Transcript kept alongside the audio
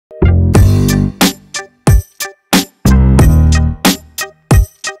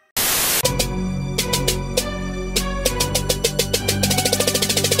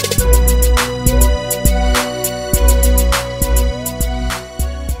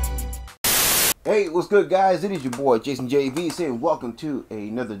Hey, what's good, guys? It is your boy Jason JV saying welcome to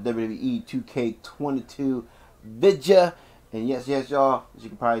another WWE 2K22 video. And yes, y'all, as you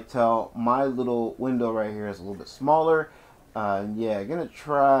can probably tell, my little window right here is a little bit smaller. Yeah, gonna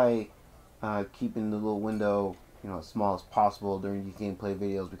try keeping the little window, as small as possible during these gameplay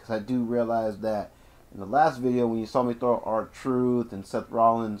videos, because I do realize that in the last video when you saw me throw R-Truth and Seth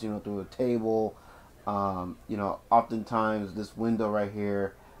Rollins, through a table, oftentimes this window right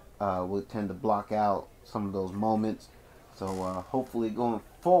here would tend to block out some of those moments. So hopefully going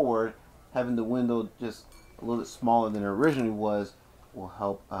forward, having the window just a little bit smaller than it originally was will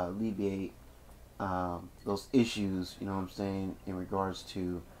help alleviate those issues, you know what I'm saying, in regards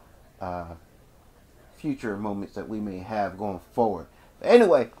to future moments that we may have going forward. But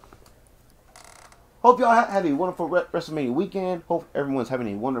anyway, hope y'all had a wonderful WrestleMania weekend. Hope everyone's having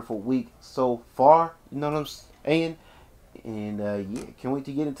a wonderful week so far, you know what I'm saying? And yeah, can't wait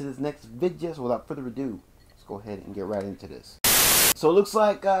to get into this next video. So without further ado, let's go ahead and get right into this. So it looks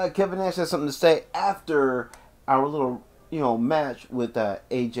like Kevin Nash has something to say after our little, match with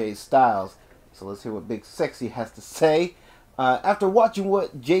AJ Styles. So let's hear what Big Sexy has to say. After watching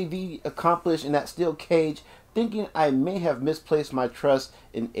what JV accomplished in that steel cage, thinking I may have misplaced my trust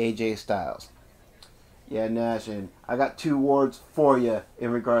in AJ Styles. Yeah, Nash, and I got 2 words for you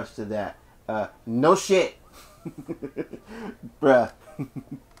in regards to that. No shit. Bruh.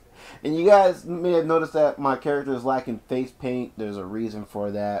 And you guys may have noticed that my character is lacking face paint. There's a reason for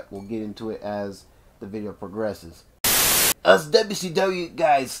that. We'll get into it as the video progresses. Us WCW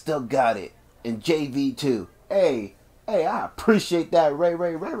guys still got it. And JV too. Hey, I appreciate that,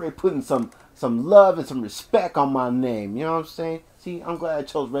 Ray putting some love and some respect on my name. You know what I'm saying? See, I'm glad I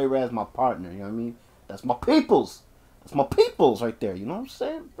chose Ray as my partner. You know what I mean? That's my peoples. That's my peoples right there. You know what I'm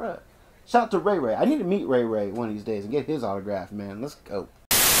saying? Bruh. Shout out to Ray. I need to meet Ray one of these days and get his autograph, man. Let's go.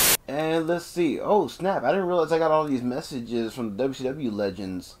 And let's see. Oh, snap. I didn't realize I got all these messages from the WCW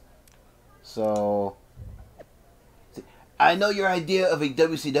legends. So, I know your idea of a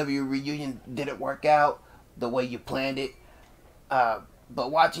WCW reunion didn't work out the way you planned it. But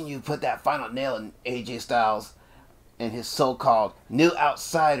watching you put that final nail in AJ Styles and his so-called new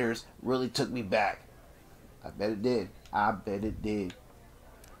outsiders really took me back. I bet it did.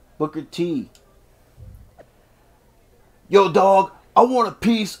 Booker T. Yo, dog, I want a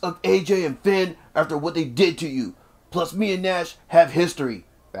piece of AJ and Finn after what they did to you. Plus, me and Nash have history.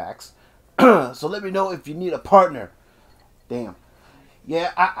 Facts. So let me know if you need a partner. Damn.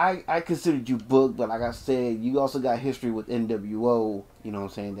 Yeah, I considered you booked, but like I said, you also got history with NWO. You know what I'm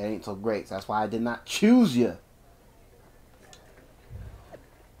saying? That ain't so great. So that's why I did not choose you.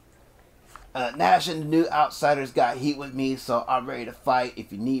 Nash and the new outsiders got heat with me, so I'm ready to fight.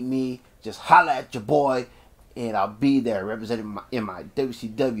 If you need me, just holla at your boy, and I'll be there representing in my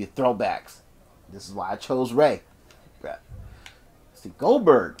WCW throwbacks. This is why I chose Ray. See,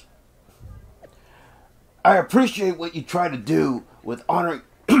 Goldberg. I appreciate what you try to do with honoring,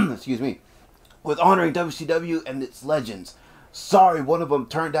 excuse me, with honoring WCW and its legends. Sorry, one of them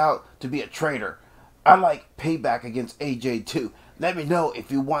turned out to be a traitor. I like payback against AJ too. Let me know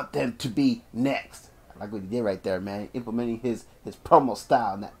if you want them to be next. I like what he did right there, man. Implementing his promo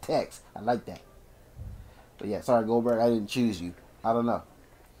style in that text. I like that. But yeah, sorry, Goldberg, I didn't choose you. I don't know.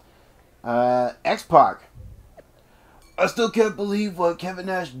 X-Pac. I still can't believe what Kevin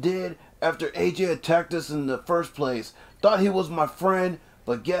Nash did after AJ attacked us in the first place. Thought he was my friend,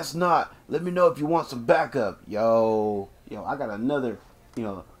 but guess not. Let me know if you want some backup. Yo, I got another,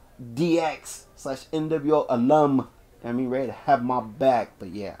 DX/NWO alum. I mean, ready to have my back. But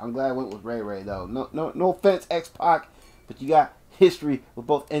yeah, I'm glad I went with Ray though. No offense, X-Pac, but you got history with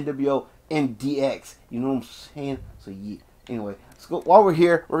both NWO and DX. You know what I'm saying? So yeah. Anyway, let's go. While we're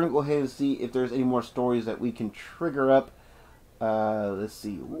here, we're gonna go ahead and see if there's any more stories that we can trigger up. Let's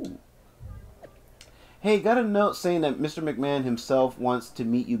see. Ooh. Hey, got a note saying that Mr. McMahon himself wants to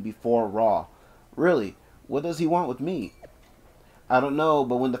meet you before Raw. Really? What does he want with me? I don't know,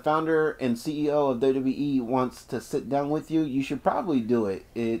 but when the founder and CEO of WWE wants to sit down with you, you should probably do it.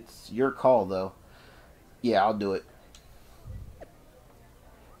 It's your call, though. Yeah, I'll do it.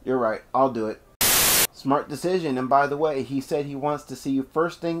 You're right, I'll do it. Smart decision, and by the way, he said he wants to see you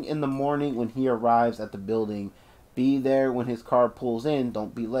first thing in the morning when he arrives at the building. Be there when his car pulls in,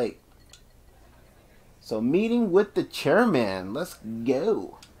 don't be late. So, meeting with the chairman. Let's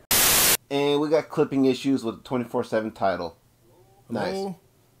go. And we got clipping issues with the 24/7 title. Hello?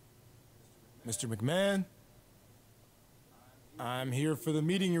 Nice. Mr. McMahon? I'm here for the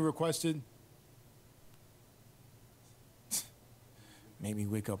meeting you requested. Made me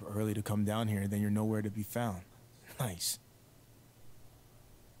wake up early to come down here, then you're nowhere to be found. Nice.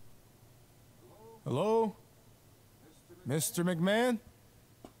 Hello? Mr. McMahon?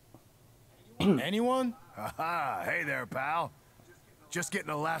 Anyone? Haha, hey there, pal. Just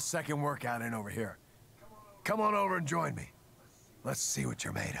getting a last-second workout in over here. Come on over and join me. Let's see what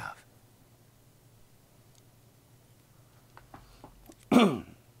you're made of.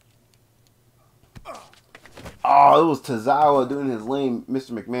 Oh, it was Tozawa doing his lame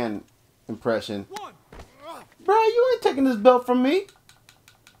Mr. McMahon impression. Bro, you ain't taking this belt from me.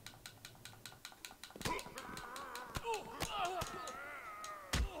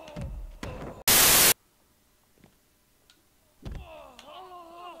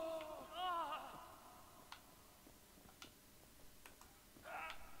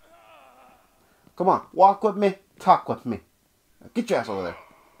 Come on, walk with me, talk with me. Now get your ass over there.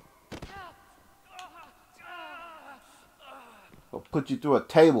 I'll put you through a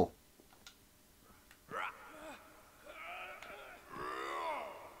table.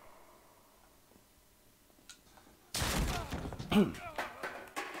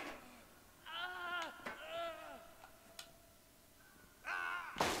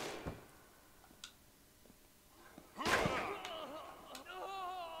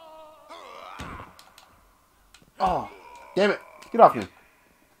 Oh, damn it. Get off me.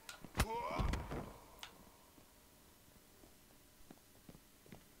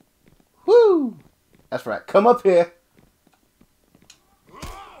 Woo! That's right. Come up here.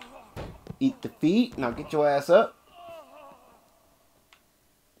 Eat the feet. Now get your ass up.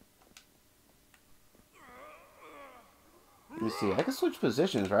 Let me see. I can switch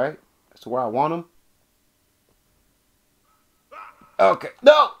positions, right? That's where I want them. Okay.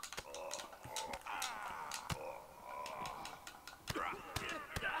 No!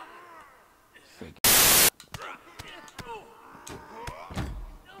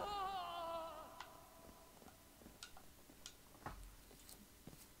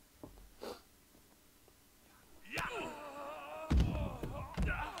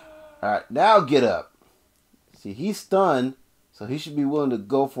 Alright, now get up. See, he's stunned, so he should be willing to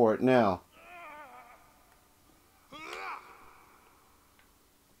go for it now.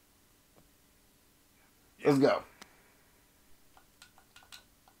 Let's go.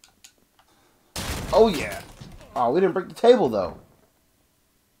 Oh, yeah. Oh, we didn't break the table, though.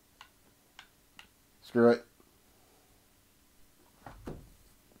 Screw it.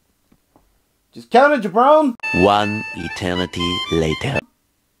 Just count it, Jabron. One eternity later.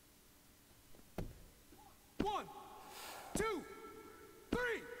 1, 2, 3.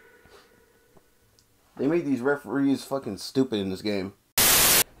 They made these referees fucking stupid in this game.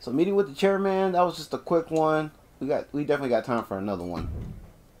 So meeting with the chairman, that was just a quick one. We definitely got time for another one.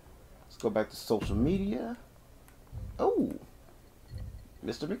 Let's go back to social media. Oh,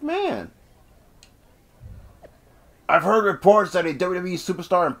 Mr. McMahon. I've heard reports that a WWE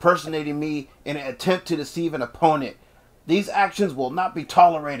superstar impersonating me in an attempt to deceive an opponent. These actions will not be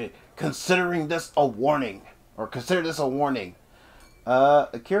tolerated. Consider this a warning.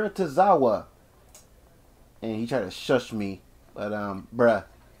 Akira Tozawa. And he tried to shush me. But, bruh.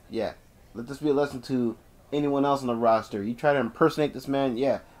 Yeah. Let this be a lesson to anyone else on the roster. You try to impersonate this man,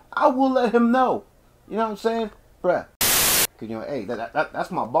 yeah. I will let him know. You know what I'm saying? Bruh. Cause, you know, hey,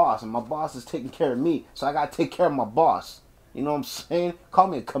 that's my boss. And my boss is taking care of me. So I gotta take care of my boss. You know what I'm saying? Call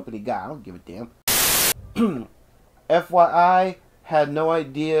me a company guy. I don't give a damn. FYI, had no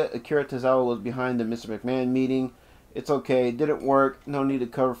idea Akira Tozawa was behind the Mr. McMahon meeting. It's okay. It didn't work. No need to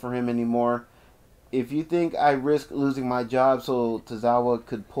cover for him anymore. If you think I risk losing my job so Tozawa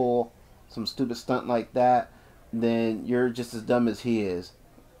could pull some stupid stunt like that, then you're just as dumb as he is.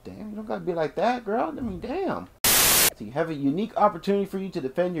 Damn, you don't gotta be like that, girl. I mean, damn. So you have a unique opportunity for you to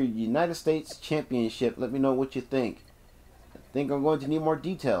defend your United States Championship. Let me know what you think. I think I'm going to need more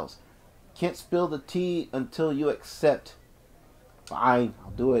details. Can't spill the tea until you accept. Fine,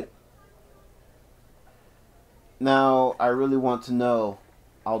 I'll do it. Now, I really want to know.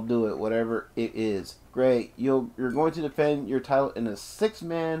 I'll do it, whatever it is. Great. You're going to defend your title in a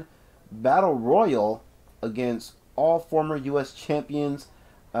 6-man battle royal against all former U.S. champions.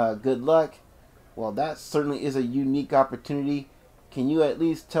 Good luck. Well, that certainly is a unique opportunity. Can you at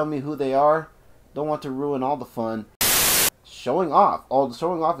least tell me who they are? Don't want to ruin all the fun. Showing off. Oh, the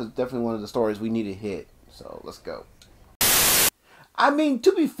showing off is definitely one of the stories we need to hit. So, let's go. I mean,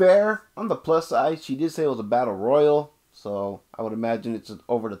 to be fair, on the plus side, she did say it was a battle royal. So, I would imagine it's an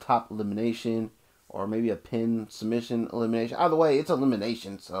over-the-top elimination. Or maybe a pin submission elimination. Either way, it's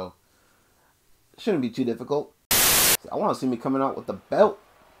elimination. So, it shouldn't be too difficult. So, I want to see me coming out with the belt.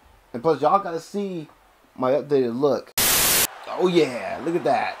 And plus, y'all got to see my updated look. Oh, yeah. Look at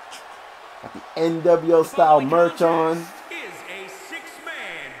that. Got the NWO style merch on. Is a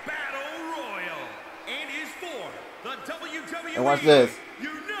 6-man battle royal. And watch this.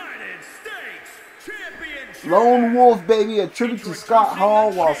 United States Championship. Lone Wolf, baby, a tribute to Scott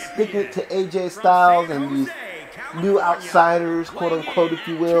Hall while sticking it to AJ Styles and these new outsiders, quote unquote, if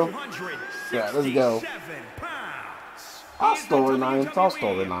you will. Yeah, let's go. All storyline, it's all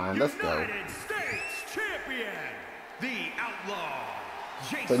storyline. Let's go.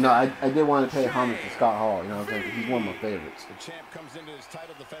 But no, I did want to pay homage to Scott Hall. You know what I'm saying? He's one of my favorites. The champ comes into his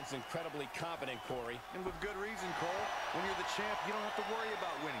title defense incredibly confident, Corey. And with good reason, Cole. When you're the champ, you don't have to worry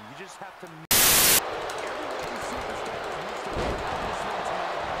about winning. You just have to...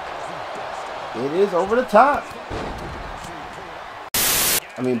 It is over the top.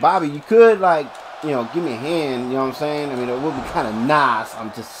 I mean, Bobby, you could, like, you know, give me a hand. You know what I'm saying? I mean, it would be kind of nice.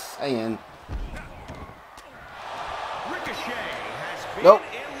 I'm just saying. Nope.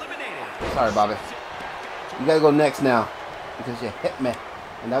 Sorry, Bobby. You gotta go next now because you hit me,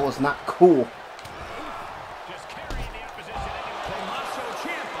 and that was not cool.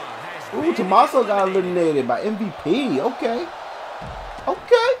 Ooh, Tommaso got eliminated by MVP. Okay.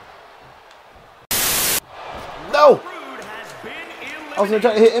 Okay. No. I was gonna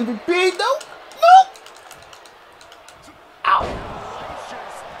try to hit MVP. No. No. Ow.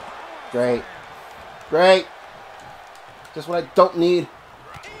 Great. Great. Just what I don't need.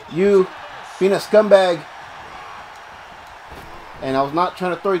 You being a scumbag. And I was not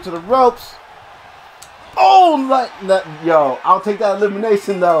trying to throw you to the ropes. Oh, like that. Yo, I'll take that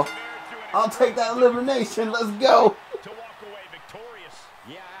elimination, though. I'll take that elimination. Let's go. To walk away victorious.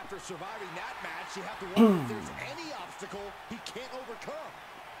 Yeah, after surviving that match, you have to wonder if there's any obstacle he can't overcome.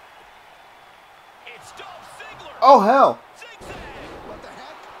 It's Dolph Ziggler. Oh, hell. What the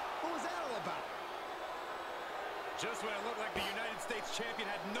heck? What was that all about? Just when it looked like the United States champion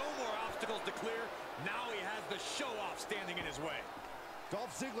had no more obstacles to clear, now he has the show-off standing in his way.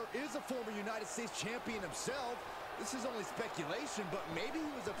 Dolph Ziggler is a former United States champion himself. This is only speculation, but maybe he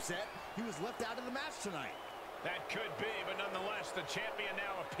was upset he was left out of the match tonight. That could be, but nonetheless, the champion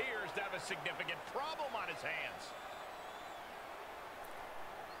now appears to have a significant problem on his hands.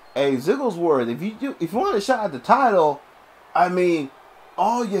 Hey, Zigglesworth, if you want a shot at the title, I mean,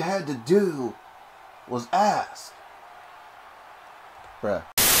 all you had to do was ask. Bruh.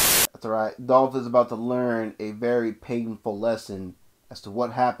 That's alright. Dolph is about to learn a very painful lesson as to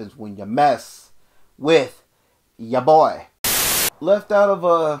what happens when you mess with ya boy. Left out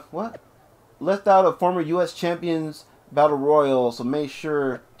of former U.S. champions battle royal, so make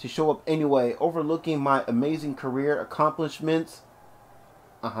sure to show up anyway, overlooking my amazing career accomplishments.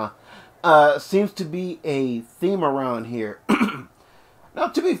 Seems to be a theme around here. Now,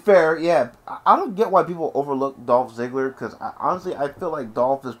 to be fair, yeah, I don't get why people overlook Dolph Ziggler, because honestly, I feel like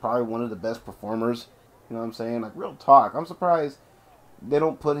Dolph is probably one of the best performers. You know what I'm saying? Like, real talk. I'm surprised they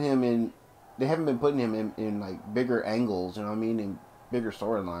don't put him in, they haven't been putting him in like, bigger angles, you know what I mean, in bigger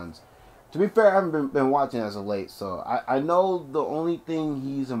storylines. To be fair, I haven't been watching as of late, so I know the only thing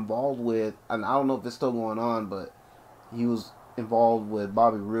he's involved with, and I don't know if it's still going on, but he was involved with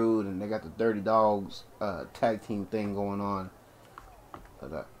Bobby Roode, and they got the Dirty Dogs tag team thing going on.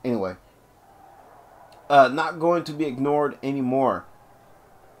 But anyway, not going to be ignored anymore.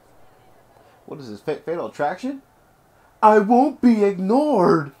 What is this, Fatal Attraction? I won't be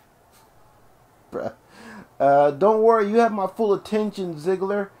ignored. Bruh. Don't worry, you have my full attention,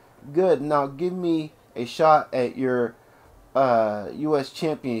 Ziggler. Good, now give me a shot at your U.S.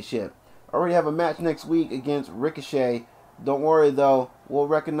 Championship. I already have a match next week against Ricochet. Don't worry, though. We'll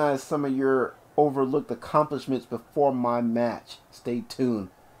recognize some of your overlooked accomplishments before my match. Stay tuned.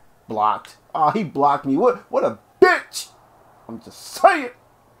 Blocked. Oh, he blocked me. What a bitch! I'm just saying.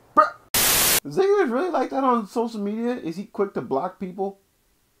 Bruh. Ziggler is really like that on social media? Is he quick to block people?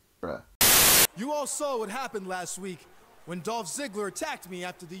 Bruh. You all saw what happened last week when Dolph Ziggler attacked me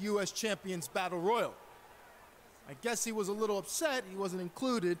after the U.S. Champions Battle Royal. I guess he was a little upset he wasn't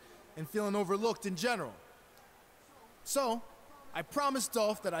included and feeling overlooked in general. So, I promised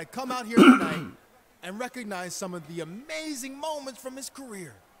Dolph that I'd come out here tonight and recognize some of the amazing moments from his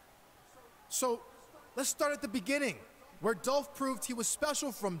career. So, let's start at the beginning, where Dolph proved he was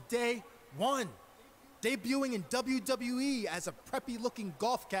special from day one, debuting in WWE as a preppy-looking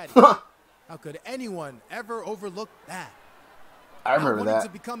golf caddy. How could anyone ever overlook that? I remember that. Wanting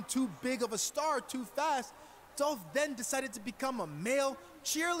to become too big of a star too fast, Dolph then decided to become a male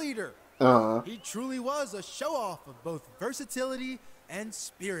cheerleader. He truly was a show-off of both versatility and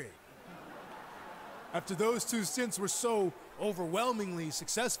spirit. After those two stints were so overwhelmingly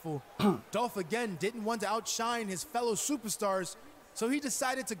successful, Dolph again didn't want to outshine his fellow superstars, so he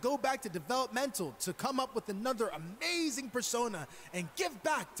decided to go back to developmental to come up with another amazing persona and give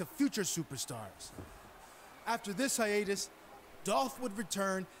back to future superstars. After this hiatus, Dolph would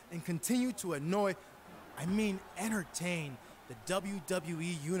return and continue to annoy, entertain the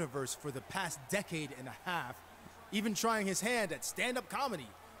WWE Universe for the past decade and a half, even trying his hand at stand-up comedy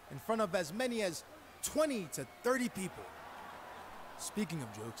in front of as many as 20 to 30 people. Speaking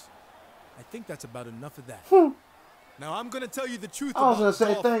of jokes, I think that's about enough of that. Now I'm gonna tell you the truth. I was gonna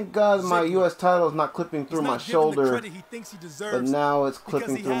say, Dolph thank God my Ziggler. U.S. title is not clipping through He's my not given the shoulder, credit he thinks he deserves, but now it's because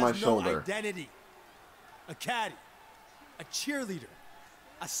clipping he through has my no shoulder. identity. A caddy, a cheerleader,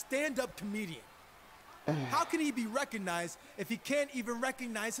 a stand-up comedian. How can he be recognized if he can't even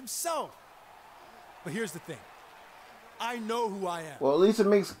recognize himself? But here's the thing. I know who I am. Well, at least it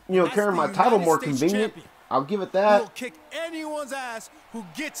makes, That's carrying the my title United more States convenient. champion. I'll give it Who will that. kick anyone's ass who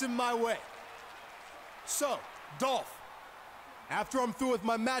gets in my way. So, Dolph, after I'm through with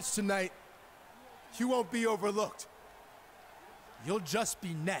my match tonight, you won't be overlooked. You'll just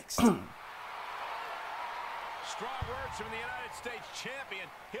be next. Strong words from the United States champion.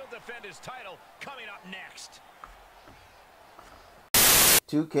 He'll defend his title coming up next.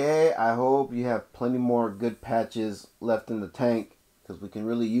 2K, I hope you have plenty more good patches left in the tank, because we can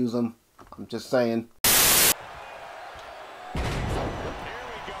really use them. I'm just saying.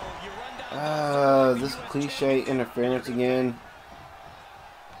 This cliche interference again.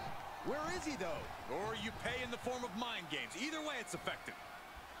 Where is he, though? Or you pay in the form of mind games. Either way, it's effective.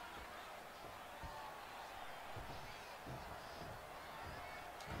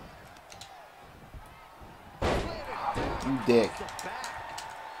 You dick.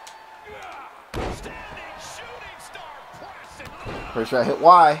 Pretty sure I hit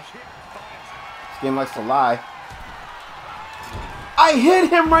Y. This game likes to lie. I hit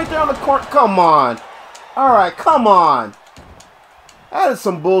him right there on the court. Come on. Alright, come on. That is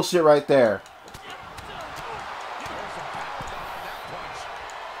some bullshit right there.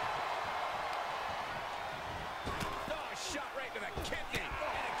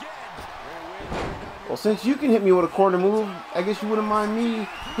 Well, since you can hit me with a corner move, I guess you wouldn't mind me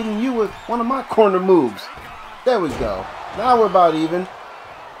hitting you with one of my corner moves. There we go. Now we're about even. Oh,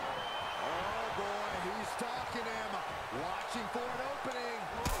 boy, he's stalking him. Watching for an opening.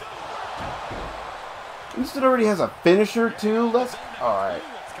 Houston already has a finisher, too. Let's... Alright.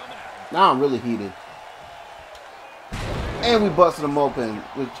 Now I'm really heated. And we busted him open,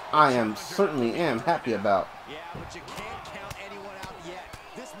 which I certainly am happy about. Yeah, but you can't count anyone out yet.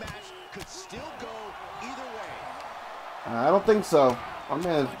 This match could still go either way. I don't think so. My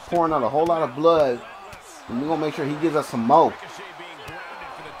man's pouring out a whole lot of blood. And we're going to make sure he gives us some more.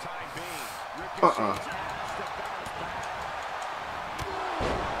 No.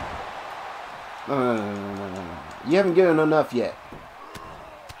 You haven't given enough yet.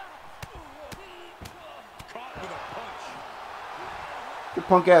 Your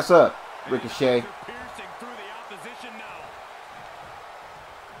punk ass up, Ricochet. You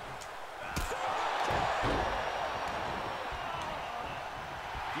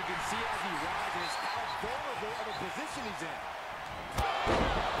can see as he rises how vulnerable of a position he's in.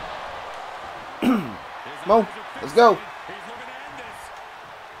 Mo, let's go.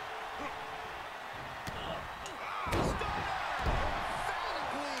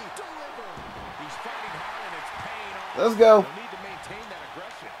 Let's go.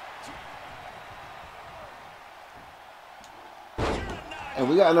 And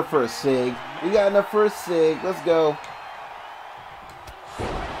we got enough for a sig. Let's go.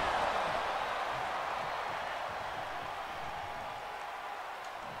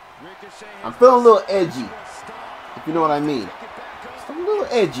 I'm feeling a little edgy, if you know what I mean. Just a little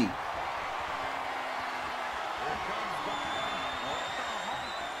edgy.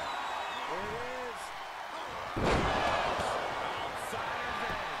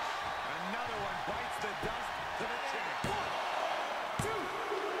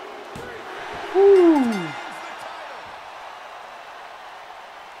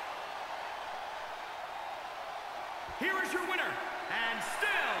 Here is your winner, and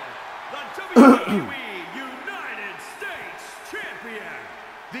still the WWE United States Champion,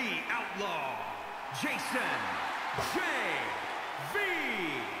 the Outlaw, Jason J.V.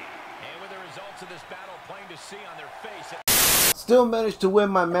 And with the results of this battle plain to see on their face. Still managed to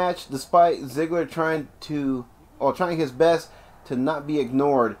win my match despite Ziggler trying his best to not be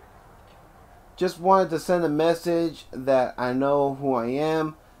ignored. Just wanted to send a message that I know who I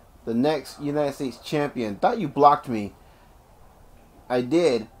am, the next United States Champion. Thought you blocked me. I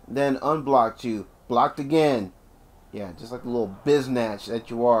did, then unblocked you. Blocked again. Yeah, just like the little biznatch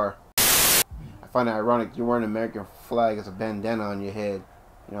that you are. I find it ironic you're wearing an American flag as a bandana on your head.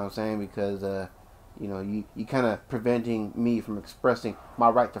 You know what I'm saying? Because, you kind of preventing me from expressing my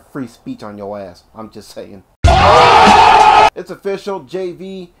right to free speech on your ass. I'm just saying. It's official.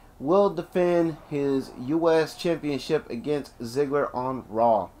 JV will defend his U.S. Championship against Ziggler on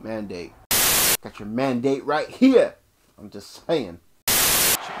Raw. Mandate. Got your mandate right here. I'm just saying.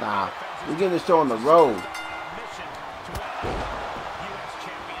 Nah, we're getting this show on the road.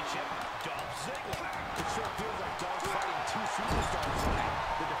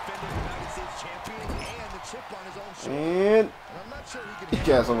 And get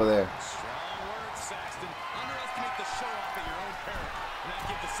your ass over there.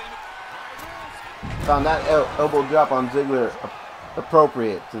 Found that elbow drop on Ziggler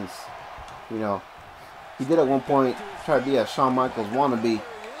appropriate, since, you know, he did at one point try to be a Shawn Michaels wannabe.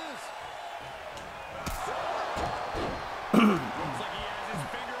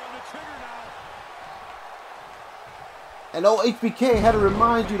 And old HBK had to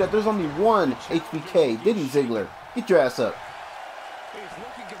remind you that there's only one HBK, didn't Ziggler? Get your ass up.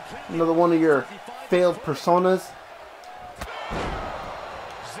 Another one of your failed personas.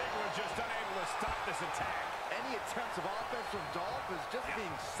 Ziggler just unable to stop this attack. Any attempts of offense from Dolph is just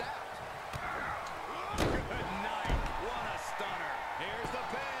being sapped. Good night. What a stunner. Here's the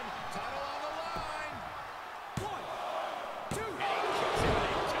pin. Title on the line. 1,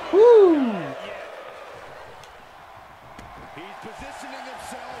 2. Woo! He's positioning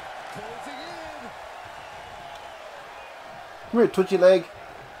himself, closing in. Come here, twitchy leg. He's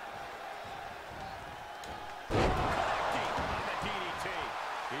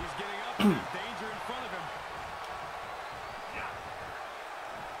getting up and there's danger in front of him.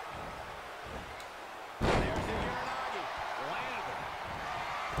 There's the Uranagi. Landed.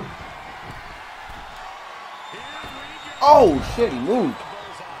 Oh shit, he moved.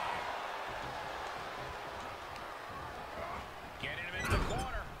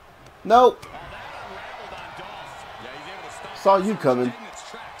 Nope. Saw you coming. And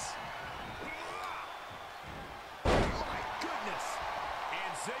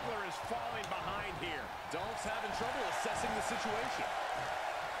Ziggler is falling behind here. Dolph's having trouble assessing the situation.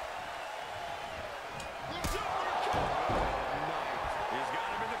 He's got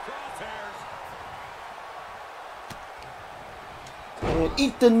him in the crosshairs. And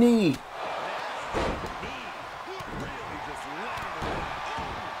eat the knee.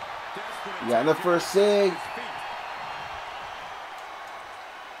 You got enough for a sig.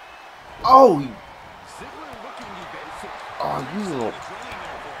 Oh, you little.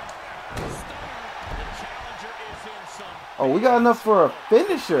 Oh, we got enough for a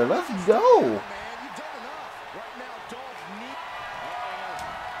finisher. Let's go.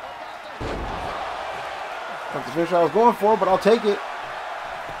 Not the finisher I was going for, but I'll take it.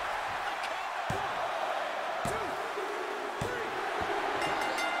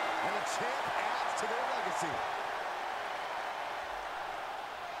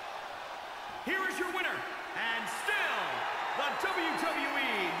 Here is your winner, and still the WWE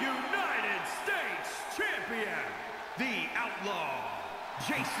United States Champion, the Outlaw,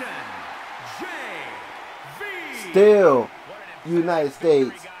 Jason J.V. Still United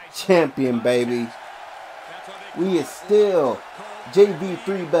States Champion, baby. We is still JV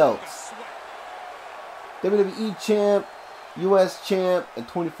 3 belts. WWE Champ, US Champ, and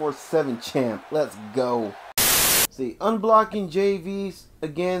 24/7 Champ. Let's go. See, unblocking JV's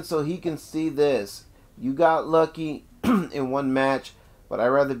again so he can see this. You got lucky in one match, but I'd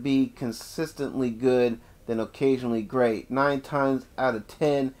rather be consistently good than occasionally great. 9 times out of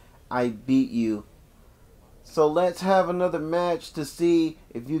 10, I beat you. So let's have another match to see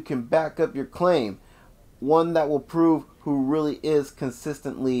if you can back up your claim. One that will prove who really is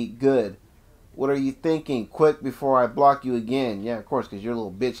consistently good. What are you thinking? Quick before I block you again. Yeah, of course, because you're a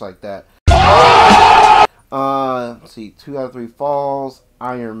little bitch like that. Let's see, 2 out of 3 falls,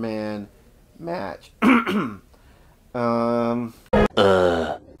 Iron Man match.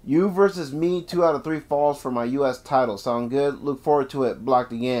 You versus me, 2 out of 3 falls for my US title. Sound good? Look forward to it.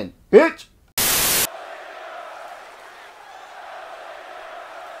 Blocked again. Bitch!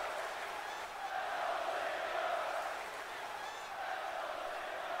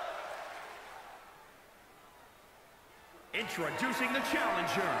 Introducing the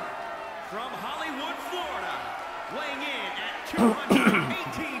challenger from Hollywood, Florida, weighing in at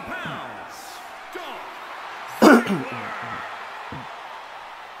 218 pounds, Dolph Ziggler.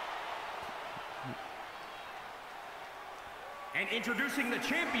 And introducing the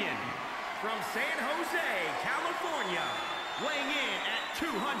champion from San Jose, California, weighing in at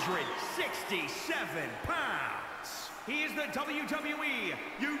 267 pounds. He is the WWE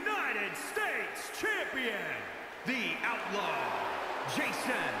United States Champion, the Outlaw,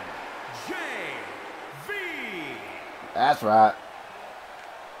 Jason J.V. That's right.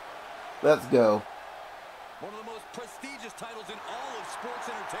 Let's go. One of the most prestigious titles in all of sports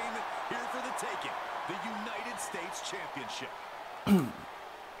entertainment here for the taking. The United States Championship.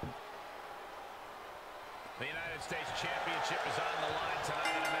 The United States Championship is on the line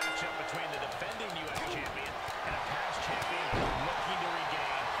tonight in a matchup between the defending U.S. champion and a past champion looking to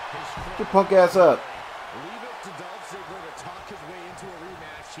regain his Get your punk ass up. Leave it to Dolph Ziggler to talk his way into a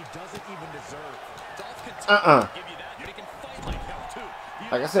rematch he doesn't even deserve. Dolph can give you that, but he can fight like hell too.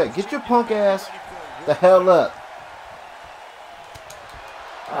 Like I said, get your punk ass the hell up.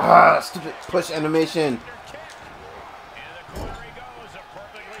 Ah, stupid push animation.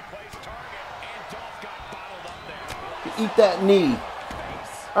 Eat that knee.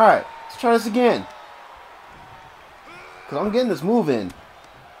 Alright, let's try this again. Because I'm getting this move in.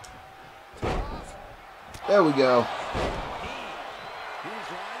 There we go.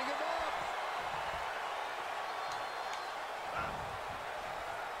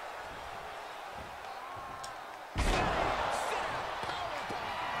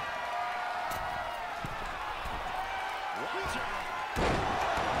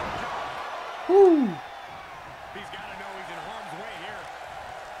 Woo. He's got to know he's in harm's way here.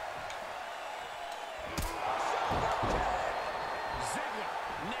 Ziggler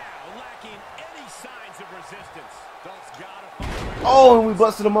now lacking any signs of resistance. Dolph's got to find. Oh, and we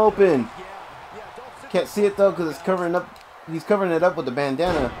busted him open. Can't see it though because it's covering up. He's covering it up with the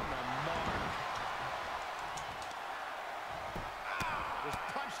bandana. Just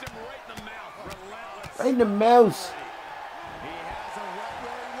punched him right in the mouth. Relentless. Right in the mouse. He has a right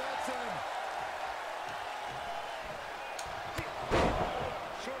where he wants him.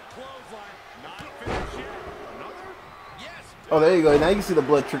 Short clothesline. Not finished yet. Another? Yes. Oh, there you go. Now you can see the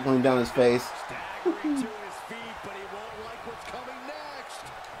blood trickling down his face. Staggering to his feet, but he won't like what's coming next.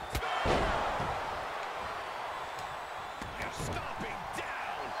 Stomping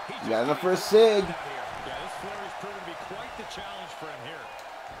down. You got enough for a sig. Yeah, this flurry's proven to be quite the challenge for him here.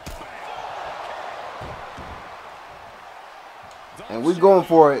 And we're going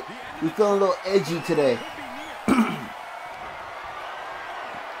for it. We feeling a little edgy today.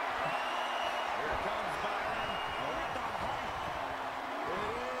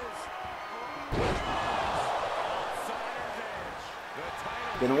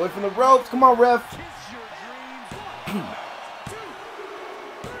 Getting away from the ropes. Come on, ref.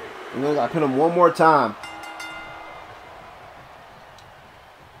 And then I pin him one more time.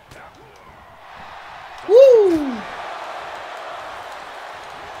 Woo!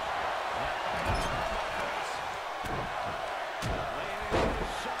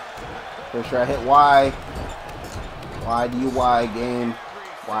 Pretty sure I hit Y. Why do you Y, game?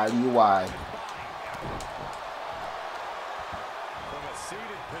 Why do you Y? From a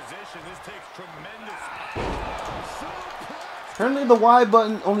seated position, this takes tremendous. Apparently the Y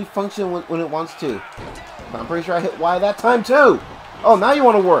button only functions when it wants to. But I'm pretty sure I hit Y that time too. Oh, now you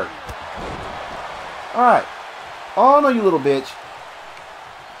want to work. Alright. Oh no, you little bitch.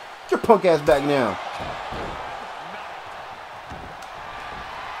 Get your punk ass back now.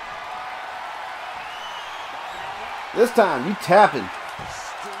 This time, you tapping.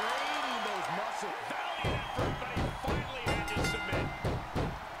 Straining those muscles. Valiant effort, but he finally had to submit.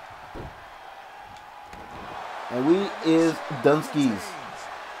 And we is Dunskies.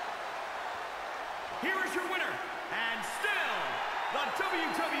 Here is your winner, and still the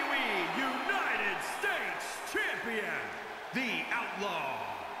WWE United States Champion, the Outlaw,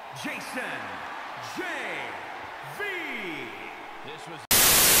 Jason J.V. This was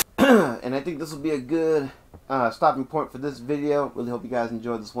And I think this will be a good stopping point for this video. Really hope you guys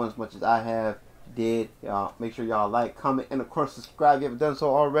enjoyed this one as much as I have. If you did, y'all make sure y'all like, comment, and of course subscribe if you haven't done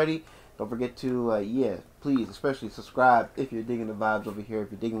so already. Don't forget to, yeah, please, especially subscribe if you're digging the vibes over here.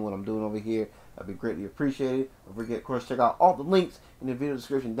 If you're digging what I'm doing over here, that'd be greatly appreciated. Don't forget, of course, check out all the links in the video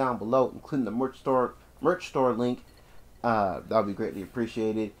description down below, including the merch store link. That'll be greatly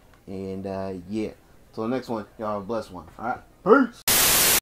appreciated. And yeah, till the next one, y'all have a blessed one. All right, peace.